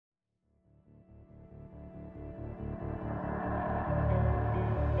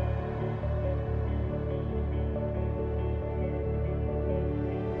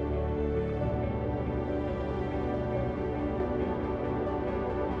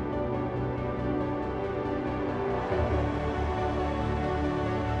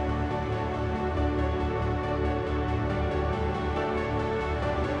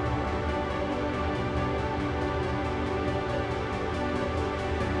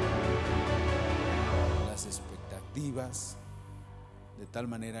perspectivas, de tal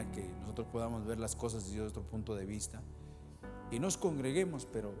manera que nosotros podamos ver las cosas desde otro punto de vista y nos congreguemos,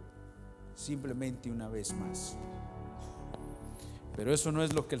 pero simplemente una vez más. Pero eso no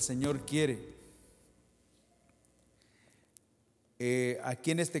es lo que el Señor quiere.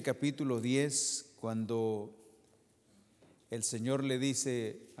 Aquí en este capítulo 10, cuando el Señor le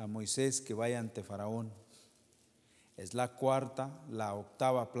dice a Moisés que vaya ante Faraón, es la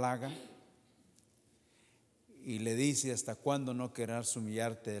octava plaga, y le dice: ¿hasta cuándo no querrás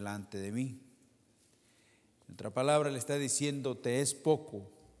humillarte delante de mí? En otra palabra, le está diciendo: te es poco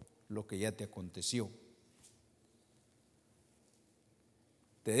lo que ya te aconteció.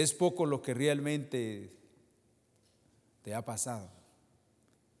 Te es poco lo que realmente te ha pasado.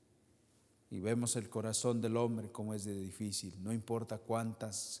 Y vemos el corazón del hombre como es de difícil. No importa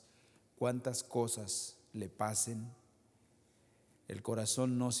cuántas cosas le pasen, el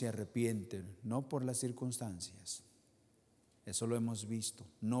corazón no se arrepiente, no por las circunstancias. Eso lo hemos visto,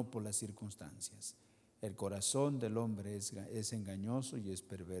 no por las circunstancias. El corazón del hombre es engañoso y es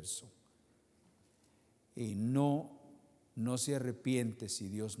perverso. Y no se arrepiente si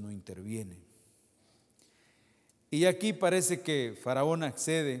Dios no interviene. Y aquí parece que Faraón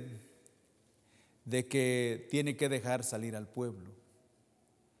accede de que tiene que dejar salir al pueblo.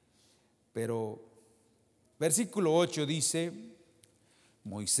 Pero versículo 8 dice: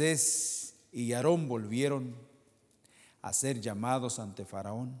 Moisés y Aarón volvieron a ser llamados ante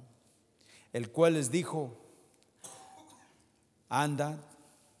Faraón, el cual les dijo: andad,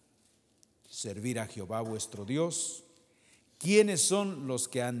 servir a Jehová vuestro Dios. ¿Quiénes son los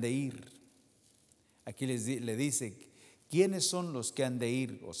que han de ir? Aquí le dice: ¿quiénes son los que han de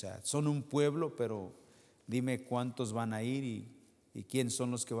ir? O sea, son un pueblo, pero dime cuántos van a ir y quiénes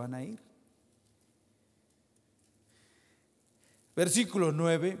son los que van a ir. Versículo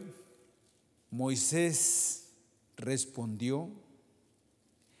 9, Moisés respondió: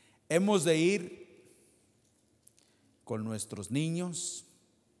 hemos de ir con nuestros niños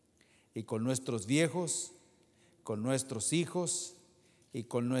y con nuestros viejos, con nuestros hijos y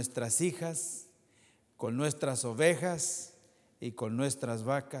con nuestras hijas, con nuestras ovejas y con nuestras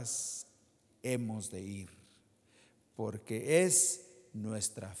vacas hemos de ir, porque es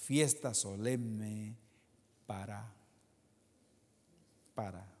nuestra fiesta solemne para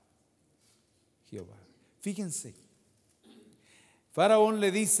Jehová. Fíjense, Faraón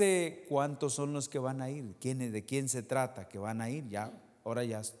le dice: ¿cuántos son los que van a ir? ¿De quién se trata que van a ir? Ahora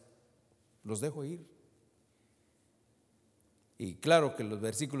ya los dejo ir. Y claro que los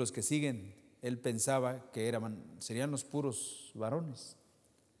versículos que siguen, él pensaba que serían los puros varones,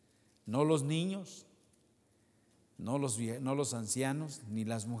 no los niños, no los ancianos, ni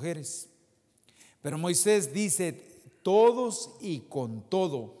las mujeres. Pero Moisés dice: todos y con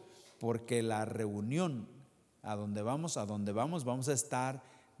todo, porque la reunión a donde vamos, vamos a estar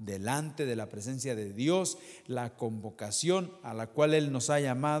delante de la presencia de Dios. La convocación a la cual Él nos ha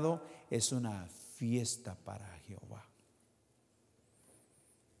llamado es una fiesta para Jehová.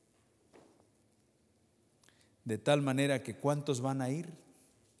 De tal manera que ¿cuántos van a ir?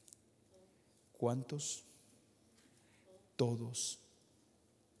 ¿Cuántos? Todos.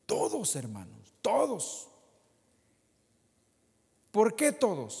 Todos, hermanos, todos. ¿Por qué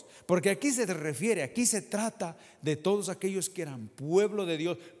todos? Porque aquí se trata de todos aquellos que eran pueblo de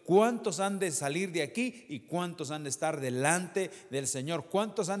Dios. ¿Cuántos han de salir de aquí y cuántos han de estar delante del Señor?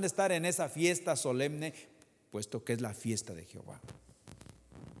 ¿Cuántos han de estar en esa fiesta solemne, puesto que es la fiesta de Jehová?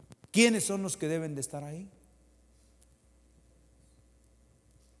 ¿Quiénes son los que deben de estar ahí?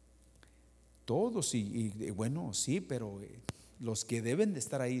 Todos, y bueno, sí, pero los que deben de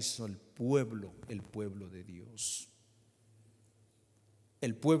estar ahí son el pueblo de Dios.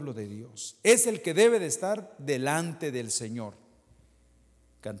 El pueblo de Dios es el que debe de estar delante del Señor.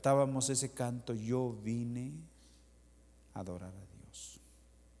 Cantábamos ese canto: yo vine a adorar a Dios.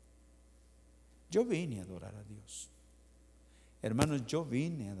 Yo vine a adorar a Dios. Hermanos, yo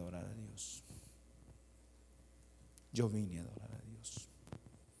vine a adorar a Dios. Yo vine a adorar a Dios.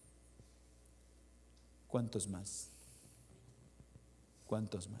 ¿Cuántos más?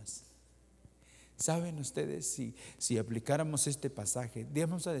 ¿Cuántos más? ¿Saben ustedes si aplicáramos este pasaje?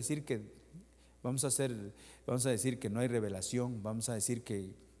 Vamos a decir que no hay revelación, vamos a decir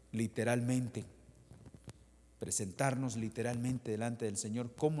que literalmente, presentarnos literalmente delante del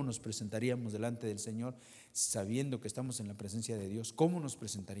Señor. ¿Cómo nos presentaríamos delante del Señor sabiendo que estamos en la presencia de Dios? ¿Cómo nos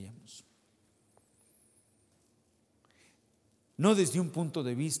presentaríamos? No desde un punto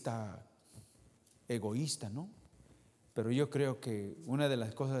de vista egoísta, ¿no? Pero yo creo que una de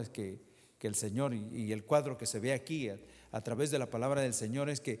las cosas que el Señor y el cuadro que se ve aquí a través de la palabra del Señor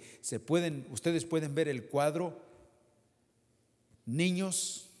es que ustedes pueden ver el cuadro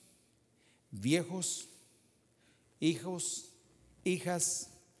niños, viejos, hijos, hijas,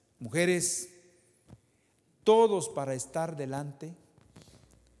 mujeres, todos para estar delante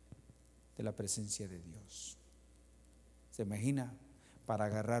de la presencia de Dios. ¿Se imagina? Para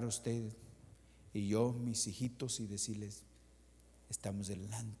agarrar a usted y yo, mis hijitos, y decirles: estamos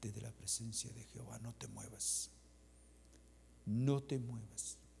delante de la presencia de Jehová, no te muevas, no te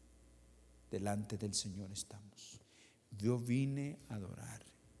muevas, delante del Señor estamos. Yo vine a adorar.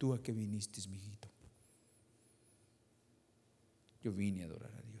 ¿Tú a qué viniste, mi hijito? Yo vine a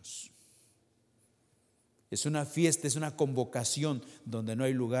adorar a Dios. Es una fiesta, es una convocación donde no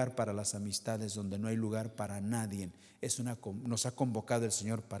hay lugar para las amistades, donde no hay lugar para nadie. Nos ha convocado el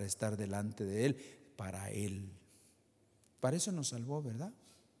Señor para estar delante de Él, para Él. Para eso nos salvó, ¿verdad?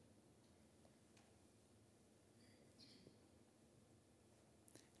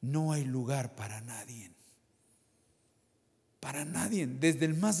 No hay lugar para nadie. Para nadie, desde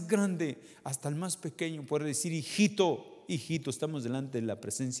el más grande hasta el más pequeño, puede decir: hijito, hijito, estamos delante de la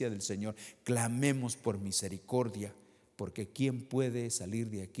presencia del Señor. Clamemos por misericordia, porque ¿quién puede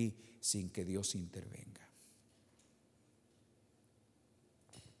salir de aquí sin que Dios intervenga?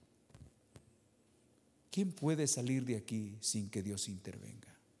 ¿Quién puede salir de aquí sin que Dios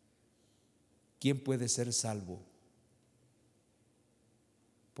intervenga? ¿Quién puede ser salvo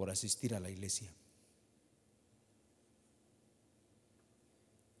por asistir a la iglesia?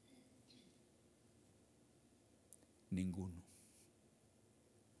 Ninguno,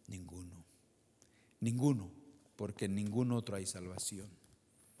 ninguno, ninguno, porque en ningún otro hay salvación.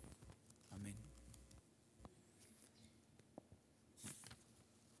 Amén.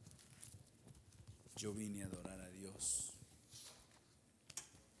 Yo vine a adorar a Dios.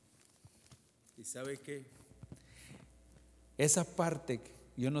 ¿Y sabe qué? Esa parte,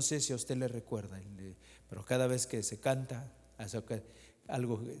 yo no sé si a usted le recuerda, pero cada vez que se canta,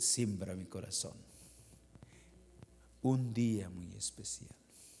 algo simbra mi corazón. Un día muy especial.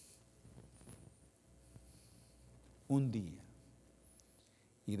 Un día.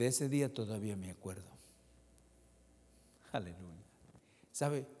 Y de ese día todavía me acuerdo. Aleluya.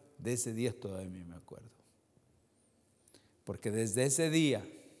 ¿Sabe? De ese día todavía me acuerdo. Porque desde ese día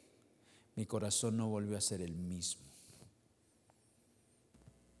mi corazón no volvió a ser el mismo.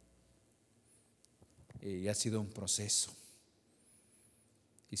 Y ha sido un proceso.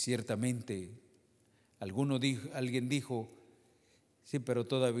 Y ciertamente alguien dijo: sí, pero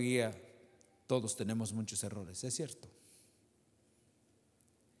todavía todos tenemos muchos errores. Es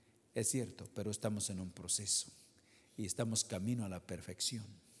cierto, pero estamos en un proceso y estamos camino a la perfección.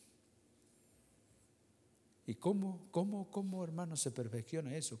 ¿Y cómo, hermano, se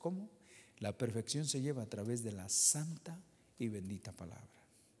perfecciona eso? ¿Cómo? La perfección se lleva a través de la santa y bendita palabra.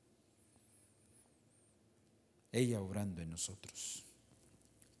 Ella obrando en nosotros.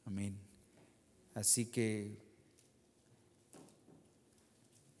 Amén. Así que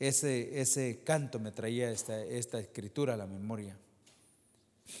ese canto me traía esta escritura a la memoria.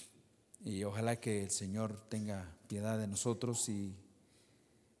 Y ojalá que el Señor tenga piedad de nosotros y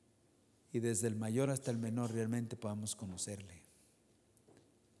desde el mayor hasta el menor realmente podamos conocerle.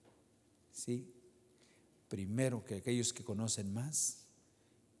 Sí, primero que aquellos que conocen más,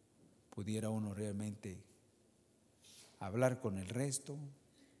 pudiera uno realmente hablar con el resto.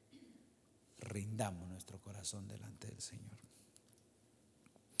 Rindamos nuestro corazón delante del Señor.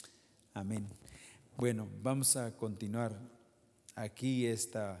 Amén. Bueno, vamos a continuar aquí.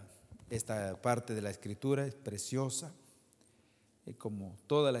 Esta parte de la Escritura es preciosa, como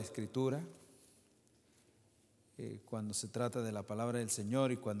toda la Escritura, cuando se trata de la palabra del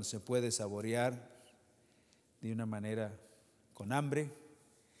Señor y cuando se puede saborear de una manera con hambre.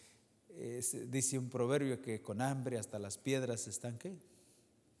 Dice un proverbio que con hambre hasta las piedras están, ¿qué?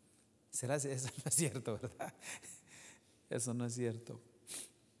 ¿Será? Eso no es cierto, ¿verdad? Eso no es cierto.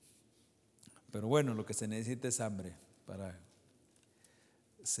 Pero bueno, lo que se necesita es hambre para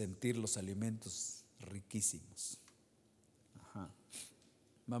sentir los alimentos riquísimos. Ajá.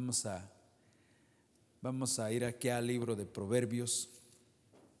 Vamos a ir aquí al libro de Proverbios.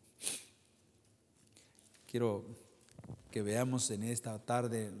 Quiero que veamos en esta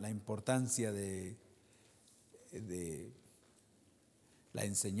tarde la importancia de la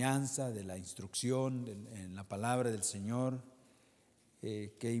enseñanza, de la instrucción en la palabra del Señor.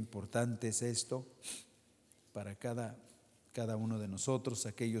 Qué importante es esto para cada uno de nosotros,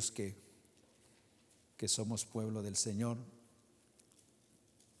 aquellos que somos pueblo del Señor.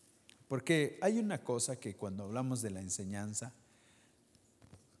 Porque hay una cosa que cuando hablamos de la enseñanza,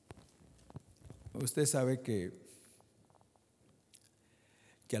 usted sabe que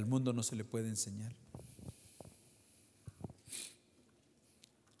al mundo no se le puede enseñar.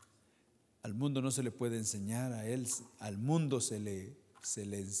 Al mundo no se le puede enseñar, al mundo se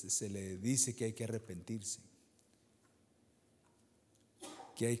le dice que hay que arrepentirse,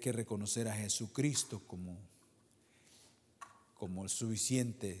 que hay que reconocer a Jesucristo como el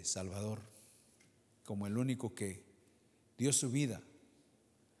suficiente Salvador, como el único que dio su vida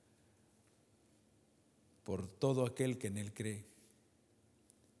por todo aquel que en Él cree.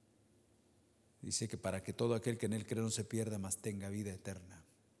 Dice que para que todo aquel que en Él cree no se pierda, mas tenga vida eterna.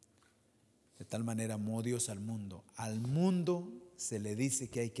 De tal manera amó Dios al mundo. Al mundo se le dice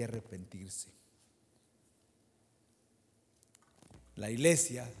que hay que arrepentirse. La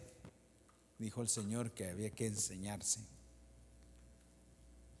iglesia, dijo el Señor, que había que enseñarse.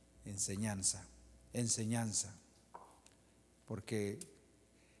 Enseñanza. Porque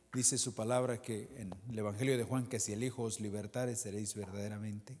dice su palabra que en el Evangelio de Juan, que si el Hijo os libertare, seréis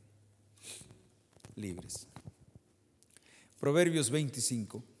verdaderamente libres. Proverbios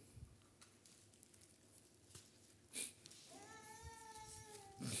 25.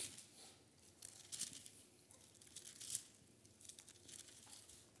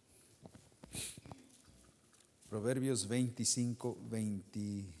 Proverbios 25,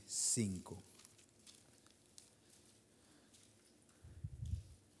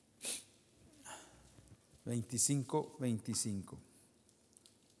 25.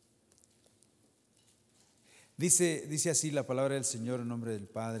 Dice así la palabra del Señor en nombre del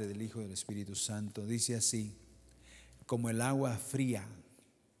Padre, del Hijo y del Espíritu Santo. Dice así: como el agua fría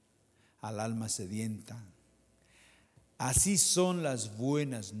al alma sedienta, así son las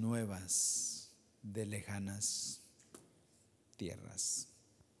buenas nuevas de lejanas tierras.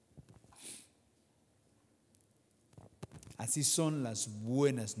 Así son las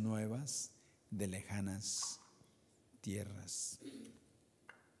buenas nuevas de lejanas tierras.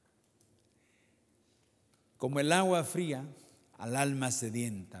 Como el agua fría al alma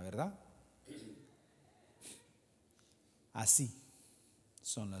sedienta, ¿verdad? Así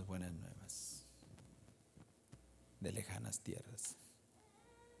son las buenas nuevas de lejanas tierras.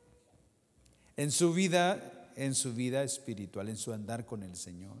 En su vida espiritual, en su andar con el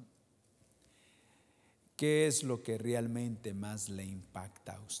Señor, ¿qué es lo que realmente más le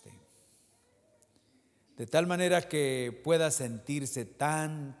impacta a usted? De tal manera que pueda sentirse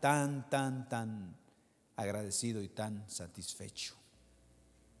tan agradecido y tan satisfecho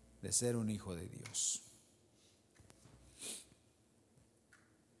de ser un hijo de Dios.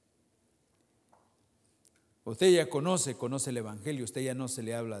 Usted ya conoce el Evangelio, usted ya no se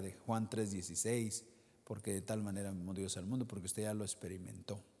le habla de Juan 3:16, porque de tal manera amó Dios al mundo, porque usted ya lo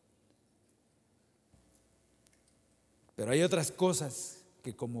experimentó. Pero hay otras cosas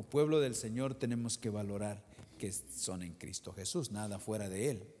que como pueblo del Señor tenemos que valorar, que son en Cristo Jesús, nada fuera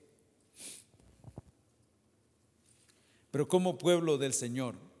de Él. Pero como pueblo del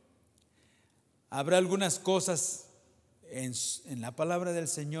Señor, habrá algunas cosas en la palabra del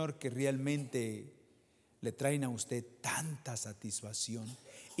Señor que realmente le traen a usted tanta satisfacción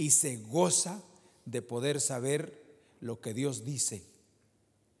y se goza de poder saber lo que Dios dice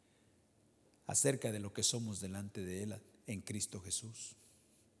acerca de lo que somos delante de Él en Cristo Jesús.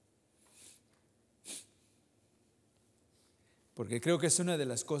 Porque creo que es una de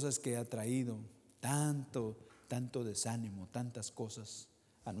las cosas que ha traído tanto desánimo, tantas cosas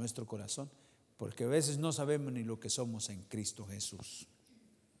a nuestro corazón, porque a veces no sabemos ni lo que somos en Cristo Jesús.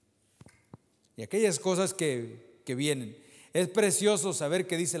 Y aquellas cosas que vienen. Es precioso saber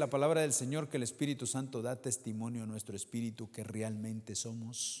que dice la palabra del Señor que el Espíritu Santo da testimonio a nuestro espíritu que realmente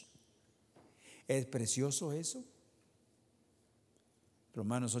somos. ¿Es precioso eso?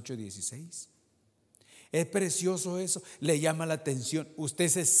 Romanos 8:16. Es precioso eso. Le llama la atención. ¿Usted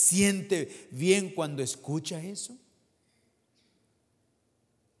se siente bien cuando escucha eso?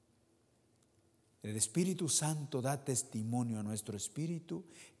 El Espíritu Santo da testimonio a nuestro espíritu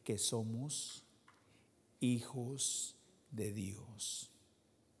que somos hijos de Dios.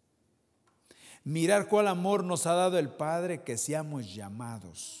 Mirar cuál amor nos ha dado el Padre, que seamos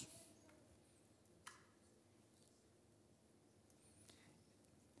llamados.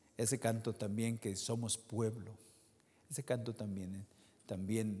 Ese canto también, que somos pueblo. Ese canto también,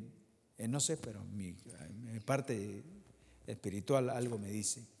 no sé, pero mi parte espiritual algo me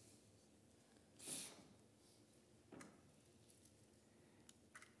dice.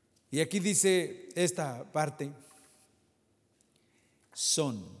 Y aquí dice esta parte: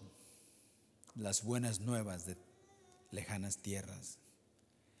 son las buenas nuevas de lejanas tierras.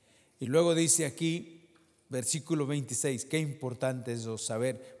 Y luego dice aquí, versículo 26, qué importante es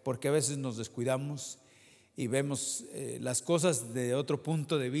saber, porque a veces nos descuidamos y vemos las cosas de otro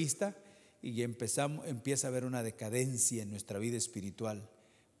punto de vista y empieza a haber una decadencia en nuestra vida espiritual,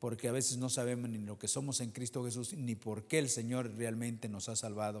 porque a veces no sabemos ni lo que somos en Cristo Jesús, ni por qué el Señor realmente nos ha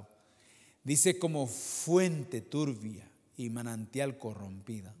salvado. Dice: como fuente turbia y manantial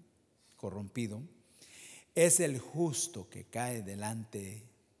corrompido, es el justo que cae delante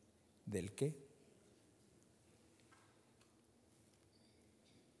del ¿qué?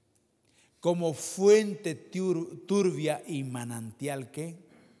 Como fuente turbia y manantial ¿qué?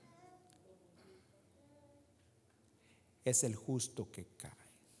 Es el justo que cae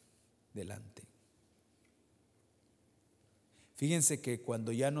delante. Fíjense que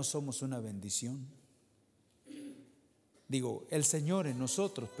cuando ya no somos una bendición, el Señor en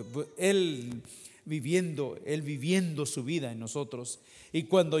nosotros, Él viviendo su vida en nosotros, y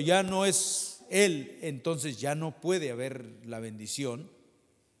cuando ya no es Él, entonces ya no puede haber la bendición.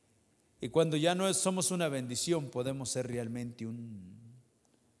 Y cuando ya no somos una bendición, podemos ser realmente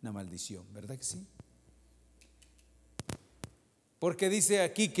una maldición, ¿verdad que sí? Porque dice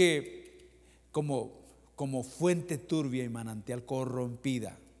aquí que como fuente turbia y manantial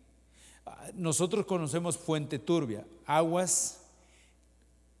corrompida. Nosotros conocemos fuente turbia,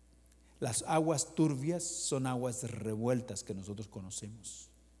 las aguas turbias son aguas revueltas que nosotros conocemos,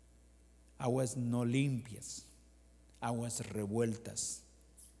 aguas no limpias, aguas revueltas.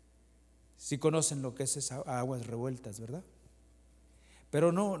 Sí conocen lo que es esas aguas revueltas, ¿verdad?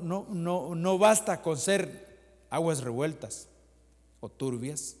 Pero no basta con ser aguas revueltas o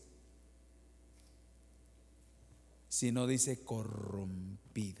turbias, sino dice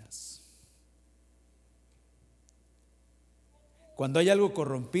corrompidas. Cuando hay algo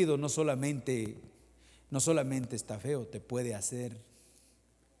corrompido, no solamente está feo, te puede hacer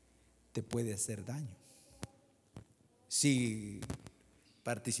daño si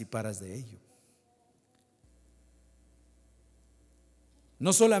participaras de ello.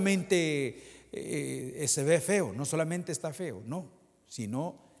 No solamente se ve feo, no solamente está feo, no,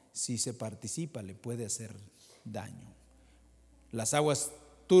 sino si se participa le puede hacer daño. Las aguas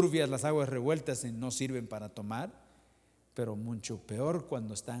turbias, las aguas revueltas no sirven para tomar, pero mucho peor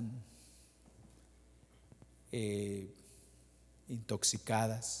cuando están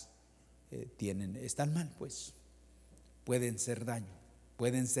intoxicadas, están mal, pues pueden ser daño,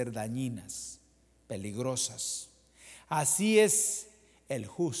 pueden ser dañinas, peligrosas. Así es el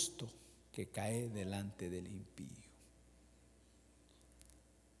justo que cae delante del impío.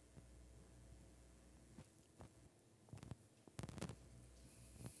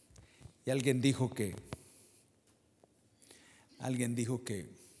 Y alguien dijo que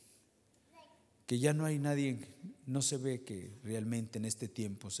ya no hay nadie, no se ve que realmente en este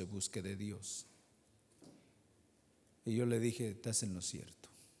tiempo se busque de Dios. Y yo le dije: estás en lo cierto.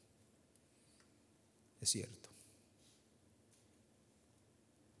 Es cierto.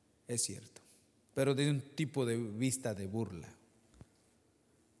 Es cierto. Pero desde un tipo de vista de burla.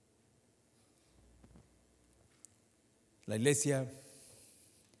 La iglesia,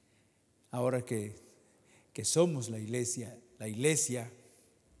 ahora que somos la iglesia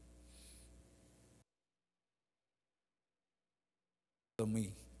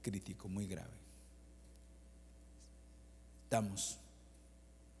muy crítico, muy grave. Estamos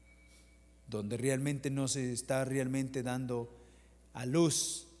donde realmente no se está realmente dando a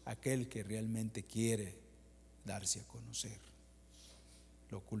luz aquel que realmente quiere darse a conocer.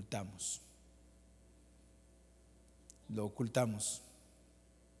 Lo ocultamos.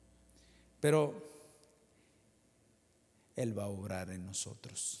 Pero Él va a obrar en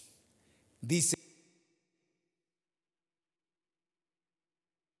nosotros. Dice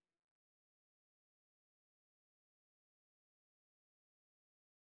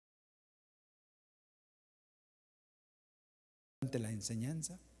la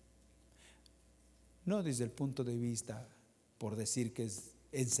enseñanza, no desde el punto de vista por decir que es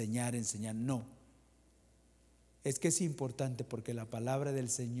enseñar, no. Es que es importante porque la palabra del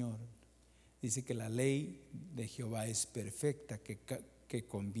Señor dice que la ley de Jehová es perfecta, que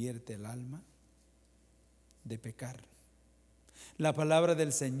convierte el alma de pecar. La palabra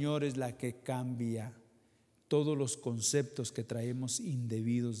del Señor es la que cambia todos los conceptos que traemos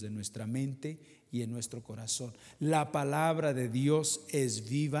indebidos de nuestra mente y en nuestro corazón. La palabra de Dios es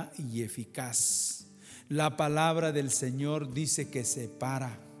viva y eficaz. La palabra del Señor dice que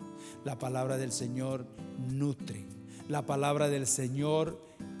separa. La palabra del Señor nutre. La palabra del Señor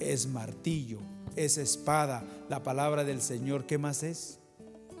es martillo, es espada. La palabra del Señor, ¿qué más es?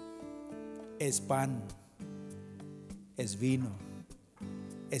 Es pan, es vino,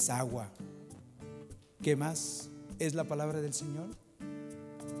 es agua. ¿Qué más es la palabra del Señor?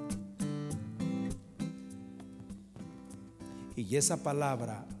 Y esa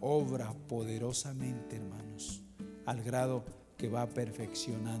palabra obra poderosamente, hermanos, al grado que va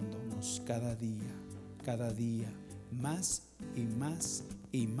perfeccionándonos cada día, más y más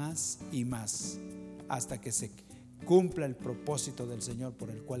y más y más, hasta que se cumpla el propósito del Señor por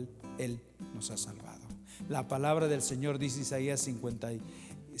el cual Él nos ha salvado. La palabra del Señor dice Isaías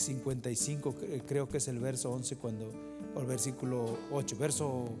 55, creo que es el verso 11, o el versículo 8,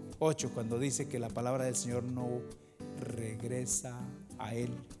 verso 8, cuando dice que la palabra del Señor no regresa a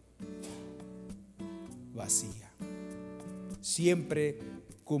Él vacía. Siempre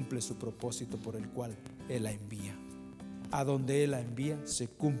cumple su propósito por el cual Él la envía. A donde Él la envía se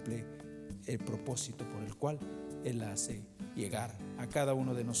cumple el propósito por el cual Él la hace llegar a cada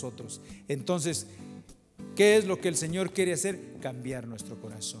uno de nosotros. Entonces, ¿qué es lo que el Señor quiere hacer? Cambiar nuestro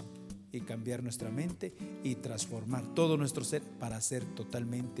corazón y cambiar nuestra mente y transformar todo nuestro ser para ser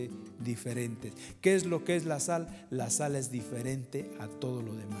totalmente diferentes. ¿Qué es lo que es la sal? La sal es diferente a todo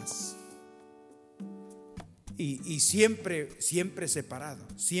lo demás. Y siempre separado.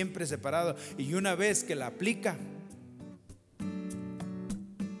 Y una vez que la aplica,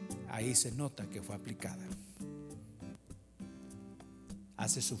 ahí se nota que fue aplicada.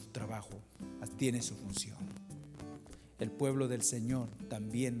 Hace su trabajo, tiene su función. El pueblo del Señor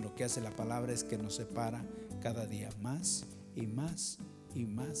también lo que hace la palabra es que nos separa cada día más y más y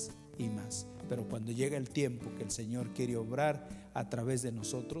más y más. Pero cuando llega el tiempo que el Señor quiere obrar a través de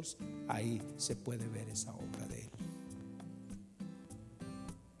nosotros, ahí se puede ver esa obra de Él.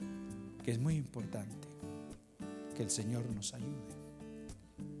 Que es muy importante que el Señor nos ayude.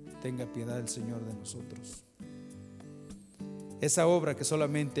 Tenga piedad el Señor de nosotros. Esa obra que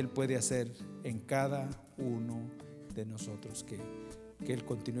solamente Él puede hacer en cada uno de nosotros, que Él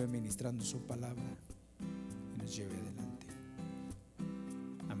continúe ministrando su palabra y nos lleve adelante.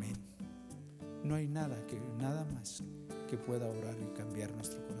 Amén. No hay nada más que pueda obrar y cambiar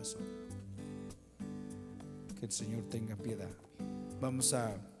nuestro corazón. Que el Señor tenga piedad. Vamos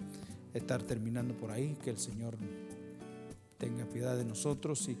a estar terminando por ahí. Que el Señor tenga piedad de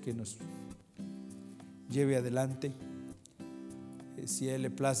nosotros y que nos lleve adelante. Si a Él le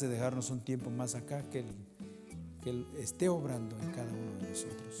place dejarnos un tiempo más acá, que Él esté obrando en cada uno de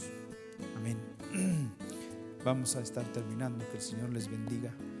nosotros. Amén. Vamos a estar terminando. Que el Señor les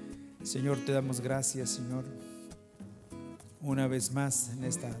bendiga. Señor, te damos gracias, Señor, una vez más en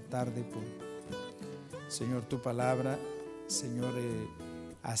esta tarde por, Señor, tu palabra, Señor,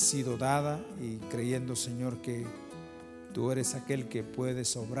 ha sido dada, y creyendo, Señor, que tú eres aquel que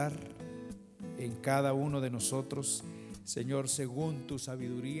puedes obrar en cada uno de nosotros, Señor, según tu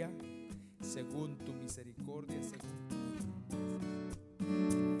sabiduría, según tu misericordia.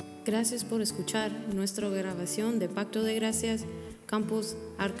 Gracias por escuchar nuestra grabación de Pacto de Gracias, Campus,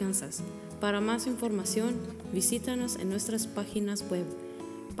 Arkansas. Para más información, visítanos en nuestras páginas web,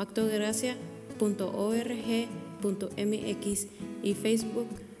 pactodegracia.org.mx y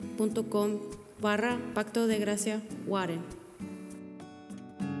facebook.com/Pacto de Gracia Warren.